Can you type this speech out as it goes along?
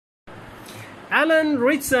Alan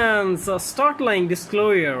Ritchson's startling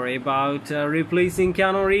disclosure about replacing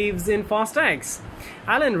Keanu Reeves in Fast X.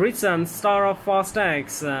 Alan Ritchson, star of Fast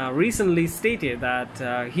X, recently stated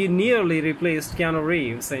that he nearly replaced Keanu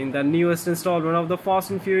Reeves in the newest installment of the Fast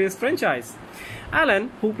and Furious franchise.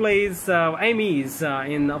 Alan, who plays Amy's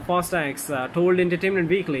in Fast X, told Entertainment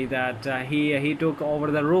Weekly that he took over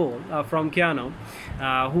the role from Keanu,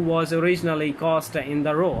 who was originally cast in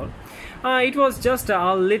the role. It was just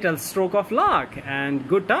a little stroke of luck and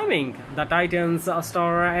good timing, the Titans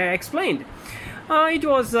star explained. I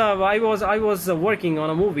was working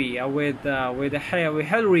on a movie with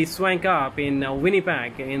Hilary Swank up in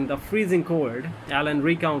Winnipeg in the freezing cold, Alan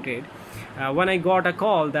recounted. When I got a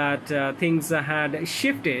call that things had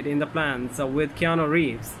shifted in the plans with Keanu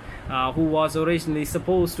Reeves, who was originally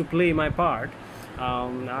supposed to play my part.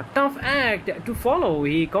 A tough act to follow,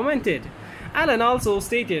 he commented. Alan also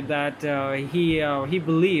stated that he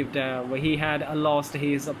believed he had lost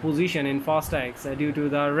his position in Fast X due to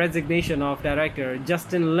the resignation of director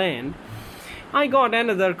Justin Lin. I got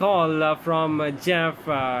another call from Jeff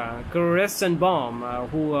Kirschenbaum,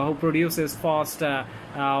 who produces Fast,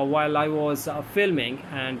 while I was filming,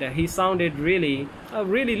 and he sounded really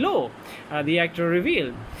low, the actor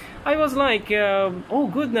revealed. I was like, oh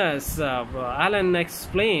goodness, Alan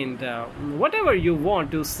explained, whatever you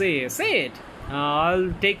want to say, say it.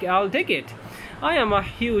 I'll take it. I am a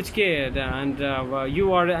huge kid, and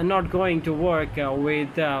you are not going to work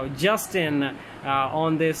with Justin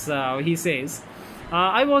on this, he says.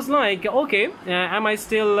 I was like, okay, am I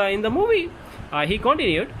still in the movie? He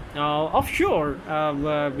continued, sure,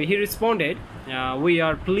 he responded. We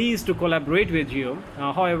are pleased to collaborate with you.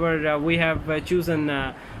 However, we have chosen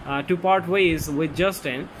to part ways with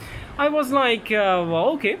Justin. I was like,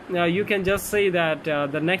 okay, you can just say that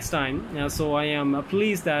the next time. So I am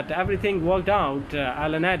pleased that everything worked out,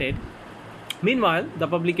 Alan added. Meanwhile, the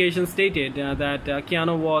publication stated that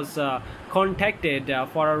Keanu was contacted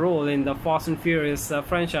for a role in the Fast and Furious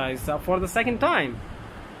franchise for the second time.